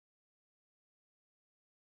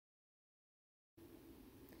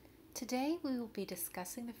Today we will be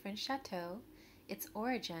discussing the French chateau, its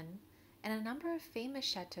origin, and a number of famous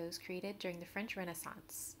chateaux created during the French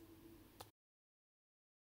Renaissance.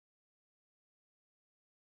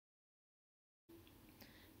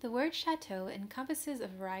 The word chateau encompasses a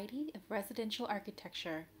variety of residential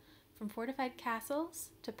architecture, from fortified castles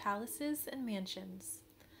to palaces and mansions.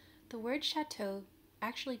 The word chateau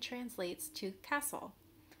actually translates to castle.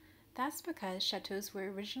 That's because chateaus were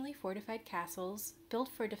originally fortified castles built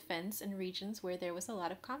for defense in regions where there was a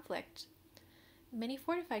lot of conflict. Many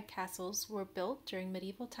fortified castles were built during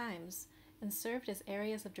medieval times and served as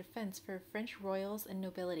areas of defense for French royals and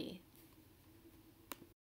nobility.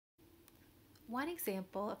 One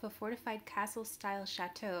example of a fortified castle-style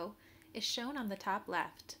chateau is shown on the top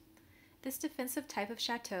left. This defensive type of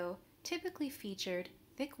chateau typically featured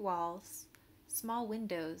thick walls, small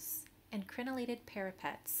windows, and crenellated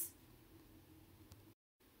parapets.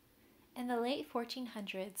 In the late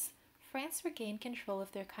 1400s, France regained control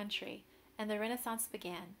of their country, and the Renaissance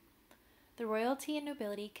began. The royalty and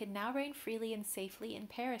nobility could now reign freely and safely in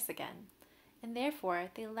Paris again, and therefore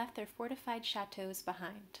they left their fortified chateaux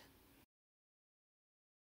behind.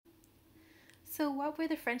 So what were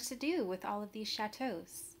the French to do with all of these chateaux?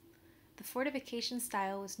 The fortification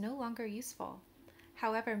style was no longer useful.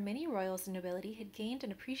 However, many royals and nobility had gained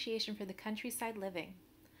an appreciation for the countryside living.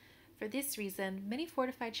 For this reason, many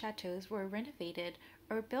fortified chateaux were renovated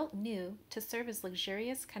or built new to serve as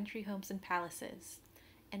luxurious country homes and palaces,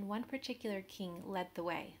 and one particular king led the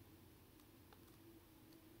way.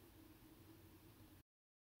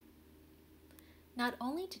 Not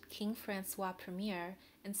only did King Francois I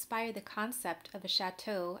inspire the concept of a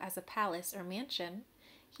chateau as a palace or mansion,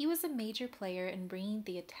 he was a major player in bringing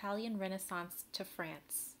the Italian Renaissance to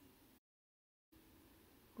France.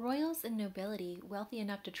 Royals and nobility wealthy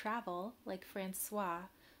enough to travel, like Francois,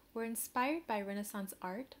 were inspired by Renaissance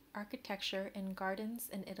art, architecture, and gardens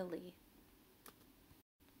in Italy.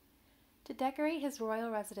 To decorate his royal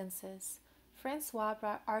residences, Francois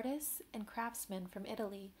brought artists and craftsmen from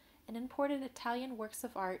Italy and imported Italian works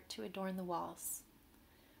of art to adorn the walls.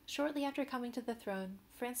 Shortly after coming to the throne,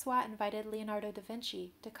 Francois invited Leonardo da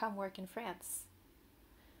Vinci to come work in France.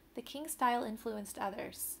 The king's style influenced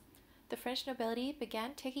others. The French nobility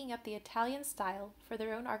began taking up the Italian style for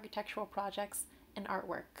their own architectural projects and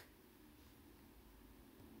artwork.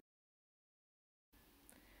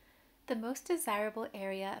 The most desirable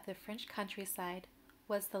area of the French countryside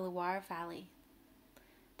was the Loire Valley.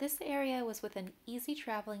 This area was within easy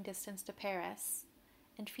traveling distance to Paris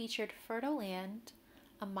and featured fertile land,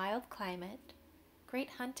 a mild climate, great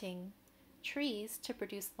hunting, trees to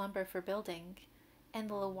produce lumber for building, and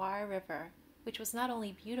the Loire River, which was not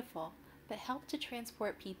only beautiful, but helped to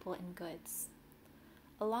transport people and goods.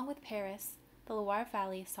 Along with Paris, the Loire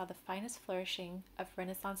Valley saw the finest flourishing of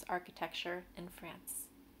Renaissance architecture in France.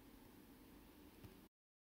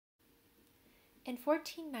 In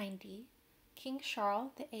 1490, King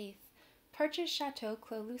Charles VIII purchased Chateau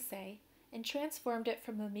Clos-Lucé and transformed it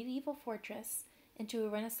from a medieval fortress into a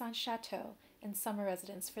Renaissance chateau and summer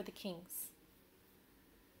residence for the kings.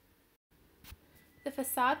 The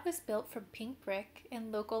facade was built from pink brick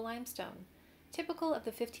and local limestone, typical of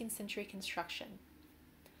the 15th century construction.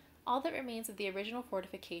 All that remains of the original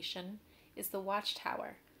fortification is the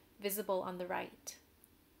watchtower, visible on the right.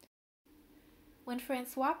 When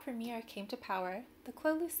Francois I came to power, the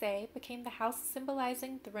Clos-Lucé became the house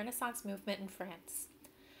symbolizing the Renaissance movement in France.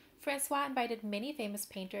 Francois invited many famous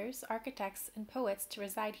painters, architects, and poets to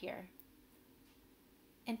reside here.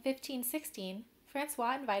 In 1516,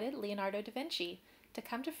 Francois invited Leonardo da Vinci to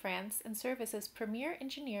come to France and serve as his premier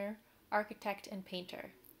engineer, architect, and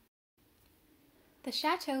painter. The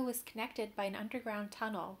chateau was connected by an underground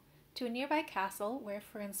tunnel to a nearby castle where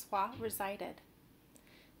Francois resided.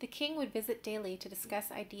 The king would visit daily to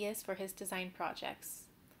discuss ideas for his design projects.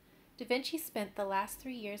 Da Vinci spent the last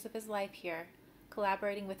 3 years of his life here,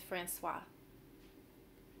 collaborating with Francois.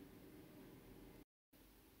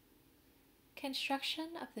 Construction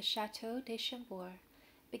of the Chateau de Chambord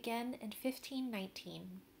began in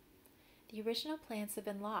 1519. The original plans have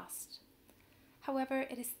been lost. However,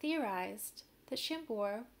 it is theorized that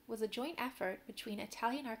Chambord was a joint effort between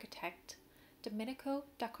Italian architect Domenico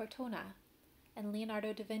da Cortona and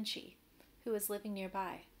Leonardo da Vinci, who was living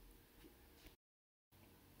nearby.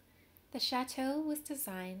 The chateau was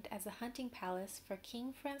designed as a hunting palace for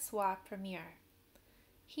King Francois I.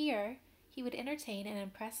 Here, he would entertain and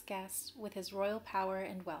impress guests with his royal power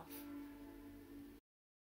and wealth.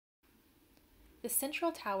 The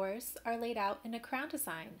central towers are laid out in a crown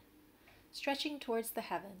design, stretching towards the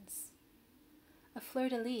heavens. A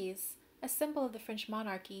fleur-de-lis, a symbol of the French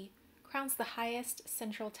monarchy, crowns the highest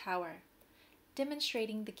central tower,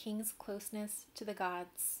 demonstrating the king's closeness to the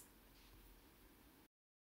gods.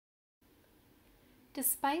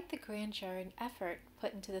 Despite the grandeur and effort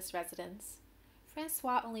put into this residence,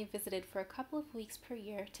 Francois only visited for a couple of weeks per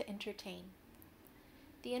year to entertain.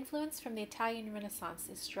 The influence from the Italian Renaissance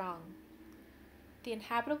is strong. The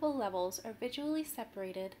inhabitable levels are visually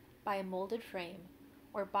separated by a molded frame,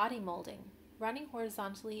 or body molding, running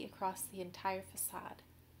horizontally across the entire facade.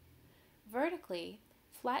 Vertically,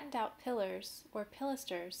 flattened out pillars, or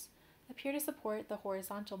pilasters, appear to support the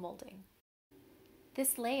horizontal molding.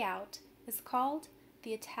 This layout is called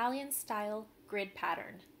the Italian-style grid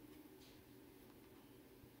pattern.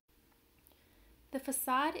 The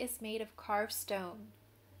facade is made of carved stone,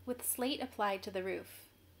 with slate applied to the roof.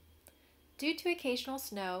 Due to occasional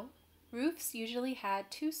snow, roofs usually had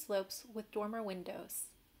two slopes with dormer windows.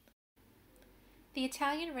 The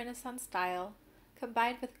Italian Renaissance style,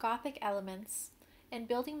 combined with Gothic elements and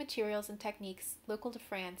building materials and techniques local to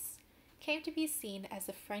France, came to be seen as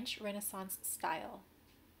the French Renaissance style.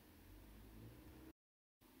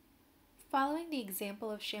 Following the example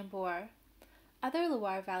of Chambord, other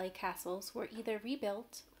Loire Valley castles were either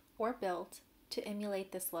rebuilt or built to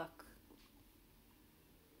emulate this look.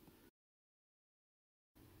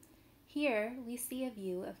 Here we see a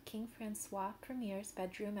view of King Francois I's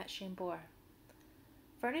bedroom at Chambord.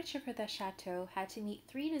 Furniture for the chateau had to meet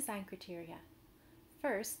 3 design criteria.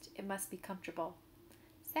 First, it must be comfortable.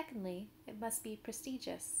 Secondly, it must be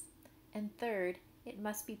prestigious. And third, it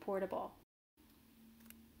must be portable.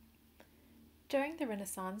 During the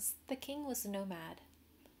Renaissance, the king was a nomad.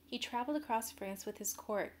 He traveled across France with his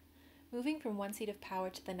court, moving from one seat of power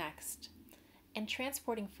to the next, and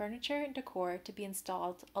transporting furniture and decor to be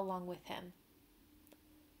installed along with him.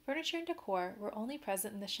 Furniture and decor were only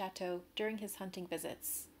present in the chateau during his hunting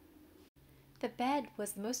visits. The bed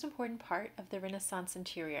was the most important part of the Renaissance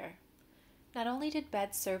interior. Not only did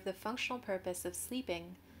beds serve the functional purpose of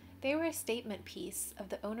sleeping, they were a statement piece of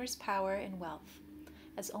the owner's power and wealth,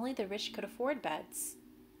 as only the rich could afford beds.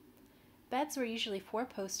 Beds were usually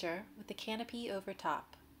 4-poster with a canopy over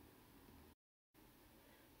top.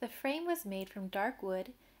 The frame was made from dark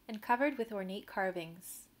wood and covered with ornate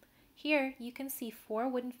carvings. Here you can see 4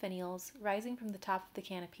 wooden finials rising from the top of the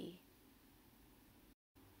canopy.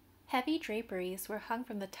 Heavy draperies were hung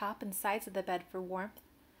from the top and sides of the bed for warmth,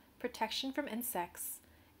 protection from insects,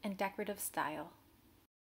 and decorative style.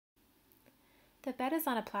 The bed is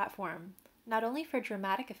on a platform, not only for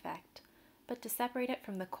dramatic effect, but to separate it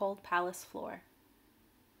from the cold palace floor.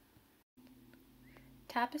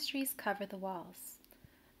 Tapestries cover the walls.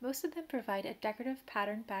 Most of them provide a decorative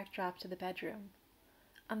pattern backdrop to the bedroom.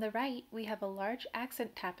 On the right, we have a large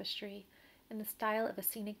accent tapestry in the style of a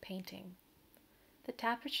scenic painting. The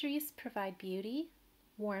tapestries provide beauty,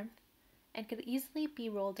 warmth, and could easily be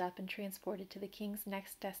rolled up and transported to the king's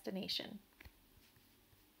next destination.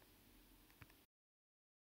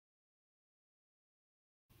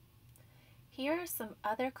 Here are some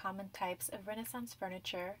other common types of Renaissance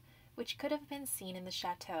furniture which could have been seen in the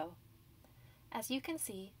chateau. As you can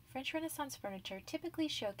see, French Renaissance furniture typically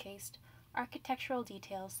showcased architectural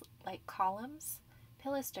details like columns,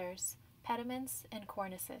 pilasters, pediments, and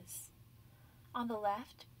cornices. On the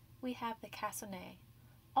left, we have the cassonnet,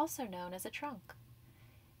 also known as a trunk.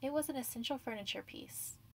 It was an essential furniture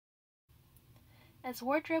piece. As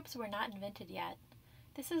wardrobes were not invented yet,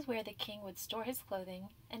 this is where the king would store his clothing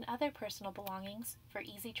and other personal belongings for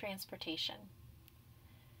easy transportation.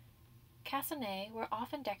 Cassonets were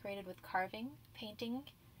often decorated with carving, painting,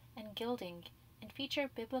 and gilding, and feature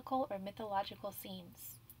biblical or mythological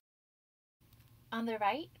themes. On the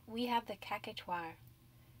right, we have the caquetoir.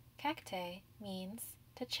 Cacte means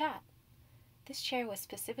to chat. This chair was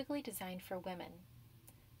specifically designed for women.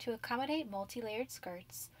 To accommodate multi-layered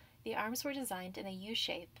skirts, the arms were designed in a U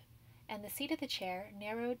shape, and the seat of the chair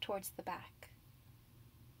narrowed towards the back.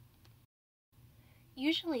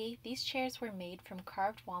 Usually, these chairs were made from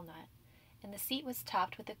carved walnut, and the seat was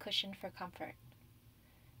topped with a cushion for comfort.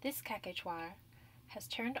 This caquetoir has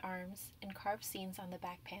turned arms and carved scenes on the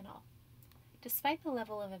back panel. Despite the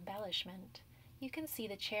level of embellishment, you can see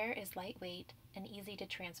the chair is lightweight and easy to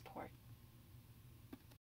transport.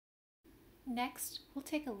 Next, we'll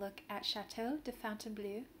take a look at Chateau de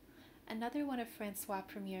Fontainebleau, another one of Francois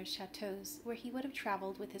I's chateaux where he would have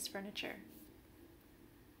traveled with his furniture.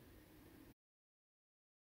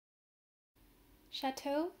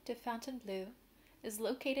 Chateau de Fontainebleau is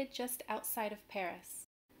located just outside of Paris.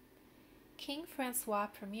 King Francois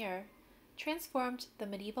I transformed the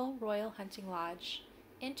medieval royal hunting lodge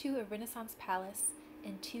into a Renaissance palace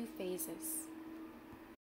in 2 phases.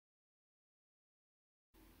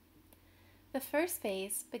 The first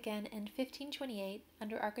phase began in 1528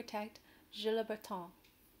 under architect Gilles Le Breton.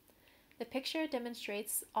 The picture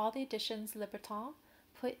demonstrates all the additions Le Breton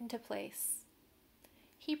put into place.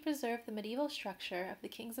 He preserved the medieval structure of the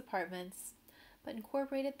king's apartments, but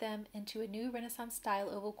incorporated them into a new Renaissance-style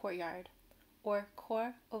oval courtyard, or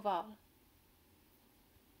cour ovale.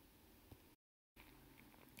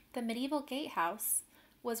 The medieval gatehouse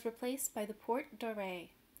was replaced by the Porte d'Oreille,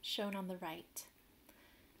 shown on the right.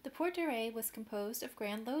 The Porte d'Oreille was composed of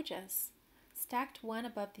grand loggias, stacked one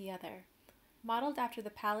above the other, modeled after the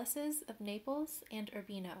palaces of Naples and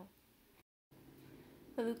Urbino.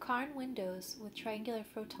 The lucarne windows with triangular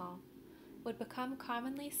frontons would become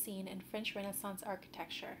commonly seen in French Renaissance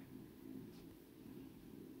architecture.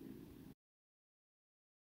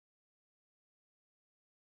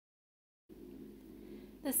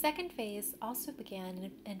 The second phase also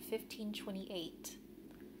began in 1528.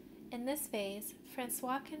 In this phase,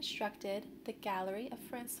 Francois constructed the Gallery of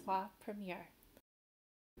Francois Premier.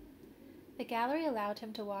 The gallery allowed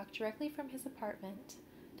him to walk directly from his apartment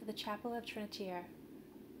to the Chapel of Trinitaire.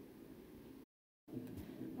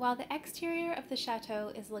 While the exterior of the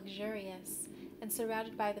chateau is luxurious and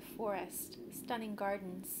surrounded by the forest, stunning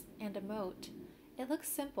gardens, and a moat, it looks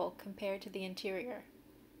simple compared to the interior.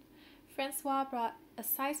 Francois brought a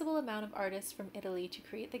sizable amount of artists from Italy to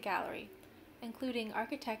create the gallery, including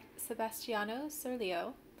architect Sebastiano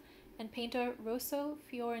Serlio and painter Rosso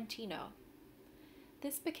Fiorentino.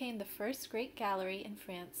 This became the first great gallery in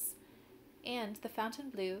France, and the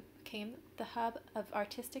Fontainebleau became the hub of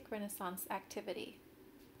artistic Renaissance activity.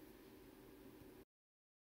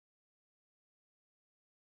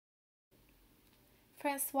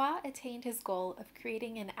 Francois attained his goal of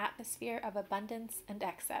creating an atmosphere of abundance and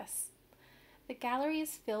excess. The gallery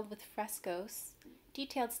is filled with frescoes,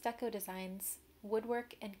 detailed stucco designs,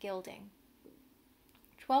 woodwork, and gilding.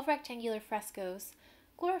 12 rectangular frescoes,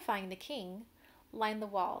 glorifying the king, line the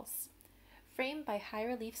walls, framed by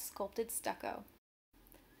high-relief sculpted stucco.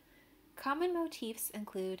 Common motifs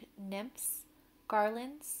include nymphs,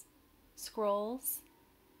 garlands, scrolls,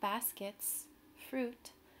 baskets,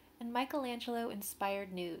 fruit, and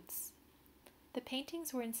Michelangelo-inspired nudes. The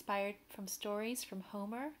paintings were inspired from stories from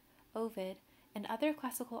Homer, Ovid, and other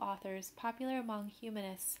classical authors popular among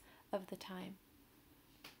humanists of the time.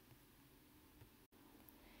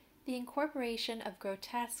 The incorporation of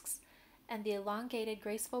grotesques and the elongated,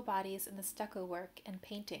 graceful bodies in the stucco work and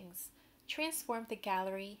paintings transformed the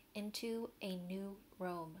gallery into a new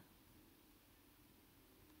Rome.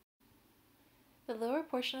 The lower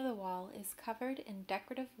portion of the wall is covered in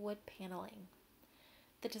decorative wood paneling.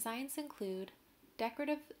 The designs include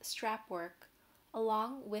decorative strapwork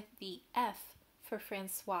along with the F for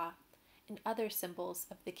Francois and other symbols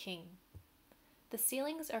of the king. The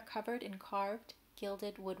ceilings are covered in carved,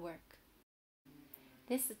 gilded woodwork.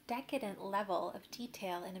 This decadent level of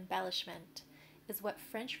detail and embellishment is what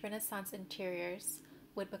French Renaissance interiors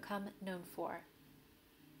would become known for.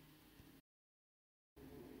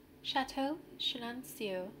 Chateau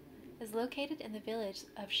Chenonceau is located in the village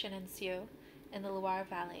of Chenonceau in the Loire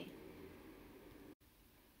Valley.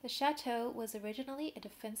 The chateau was originally a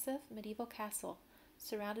defensive medieval castle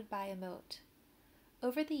surrounded by a moat.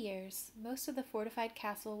 Over the years, most of the fortified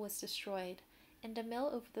castle was destroyed and a mill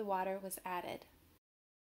over the water was added.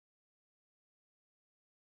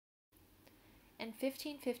 In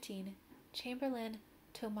 1515, Chamberlain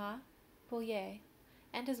Thomas Boyer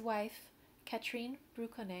and his wife, Catherine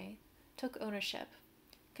Bruconnet, took ownership.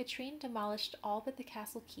 Catherine demolished all but the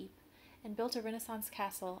castle keep and built a Renaissance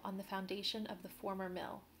castle on the foundation of the former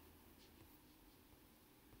mill.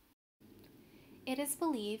 It is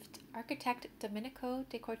believed architect Domenico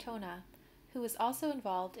de Cortona, who was also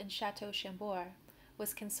involved in Chateau Chambord,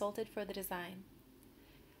 was consulted for the design.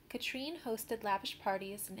 Catherine hosted lavish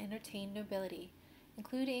parties and entertained nobility,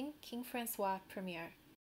 including King Francois Premier.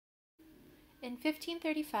 In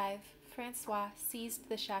 1535, Francois seized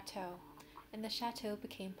the chateau, and the chateau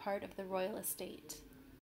became part of the royal estate.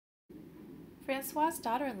 Francois's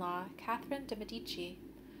daughter-in-law, Catherine de' Medici,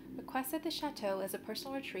 requested the chateau as a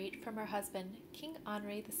personal retreat from her husband, King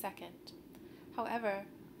Henri II. However,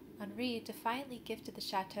 Henri defiantly gifted the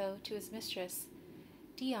chateau to his mistress,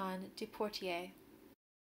 Diane de Poitiers.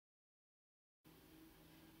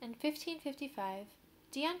 In 1555,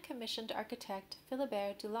 Diane commissioned architect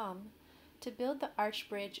Philibert Delorme to build the arch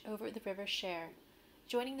bridge over the river Cher,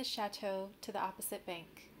 joining the chateau to the opposite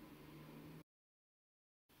bank.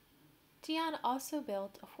 Diane also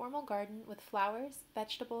built a formal garden with flowers,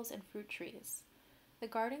 vegetables, and fruit trees. The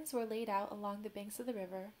gardens were laid out along the banks of the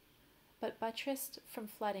river, but buttressed from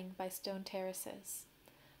flooding by stone terraces.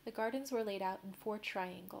 The gardens were laid out in 4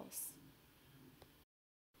 triangles.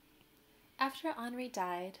 After Henri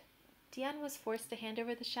died, Diane was forced to hand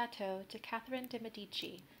over the chateau to Catherine de'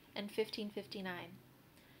 Medici in 1559.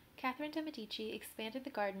 Catherine de' Medici expanded the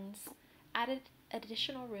gardens, added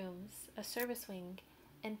additional rooms, a service wing,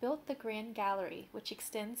 and built the Grand Gallery, which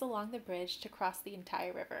extends along the bridge to cross the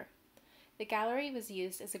entire river. The gallery was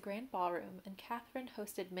used as a grand ballroom, and Catherine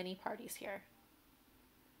hosted many parties here.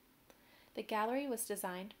 The gallery was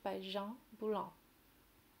designed by Jean Boulan.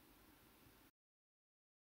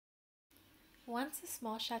 Once a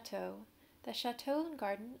small chateau, the Chateau and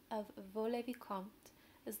Garden of Vaux-le-Vicomte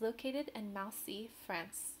is located in Massy,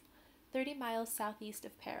 France, 30 miles southeast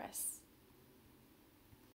of Paris.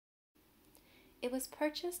 It was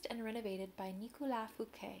purchased and renovated by Nicolas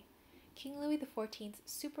Fouquet, King Louis XIV's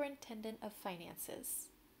superintendent of finances.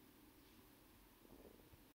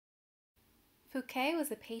 Fouquet was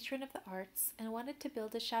a patron of the arts and wanted to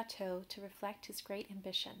build a chateau to reflect his great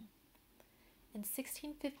ambition. In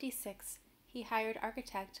 1656, he hired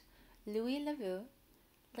architect Louis Leveux,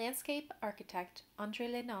 landscape architect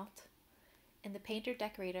André Lenaut, and the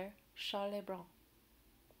painter-decorator Charles Lebrun.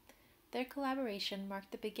 Their collaboration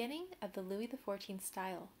marked the beginning of the Louis XIV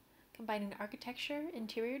style, combining architecture,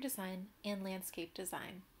 interior design, and landscape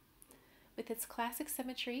design. With its classic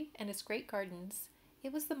symmetry and its great gardens,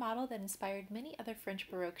 it was the model that inspired many other French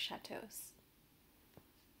Baroque chateaux.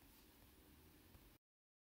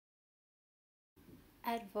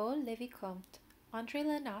 At Vaux-le-Vicomte, André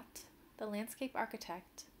Lenaut, the landscape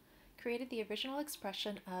architect, created the original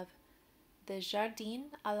expression of the jardin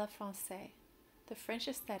à la Française, the French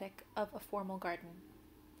aesthetic of a formal garden.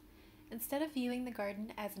 Instead of viewing the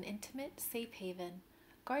garden as an intimate, safe haven,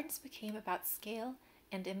 gardens became about scale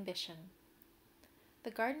and ambition.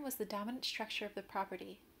 The garden was the dominant structure of the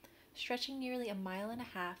property, stretching nearly a mile and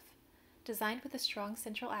a half, designed with a strong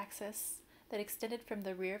central axis that extended from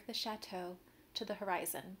the rear of the chateau to the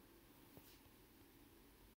horizon.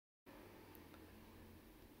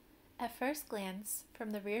 At first glance,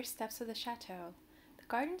 from the rear steps of the chateau, the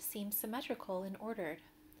garden seems symmetrical and ordered.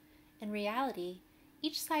 In reality,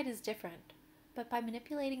 each side is different, but by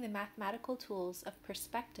manipulating the mathematical tools of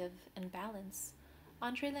perspective and balance,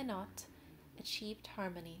 André Lenaut achieved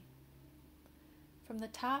harmony. From the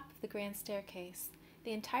top of the grand staircase,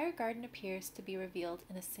 the entire garden appears to be revealed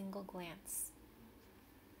in a single glance.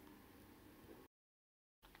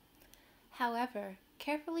 However,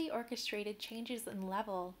 carefully orchestrated changes in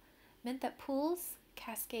level meant that pools,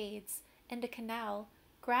 cascades, and a canal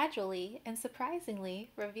gradually and surprisingly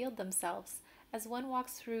revealed themselves as one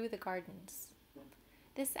walks through the gardens.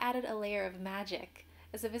 This added a layer of magic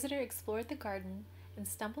as a visitor explored the garden and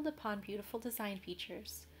stumbled upon beautiful design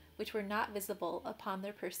features which were not visible upon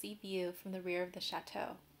their perceived view from the rear of the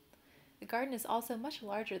chateau. The garden is also much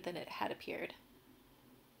larger than it had appeared.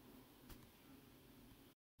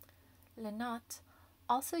 Lenaut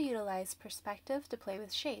also utilized perspective to play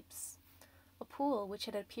with shapes. A pool which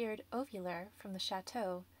had appeared ovular from the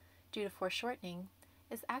chateau due to foreshortening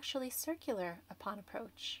is actually circular upon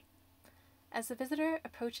approach. As the visitor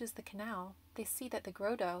approaches the canal, they see that the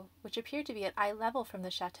grotto, which appeared to be at eye level from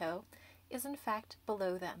the chateau, is in fact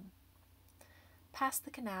below them. Past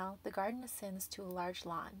the canal, the garden ascends to a large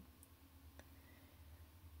lawn.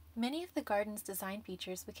 Many of the garden's design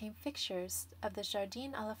features became fixtures of the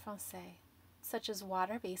Jardin à la Française, such as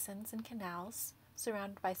water basins and canals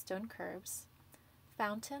surrounded by stone curbs,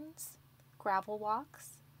 fountains, gravel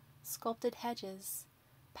walks, sculpted hedges,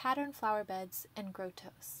 patterned flower beds, and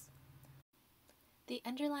grottos. The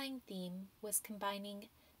underlying theme was combining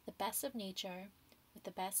the best of nature with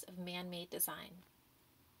the best of man-made design.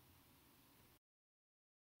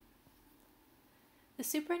 The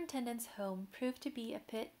superintendent's home proved to be a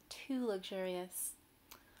bit too luxurious.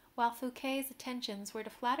 While Fouquet's attentions were to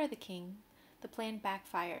flatter the king, the plan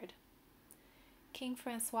backfired. King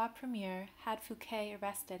Francois I had Fouquet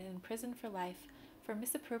arrested and imprisoned for life for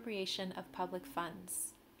misappropriation of public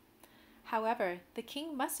funds. However, the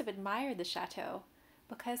king must have admired the chateau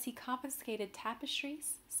because he confiscated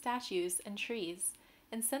tapestries, statues, and trees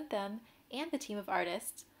and sent them and the team of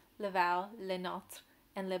artists, Laval, Lenaut,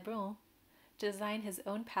 and Lebrun, to design his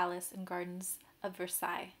own palace and gardens of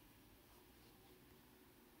Versailles.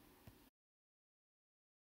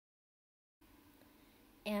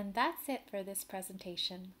 And that's it for this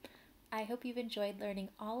presentation. I hope you've enjoyed learning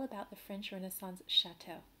all about the French Renaissance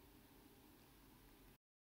chateau.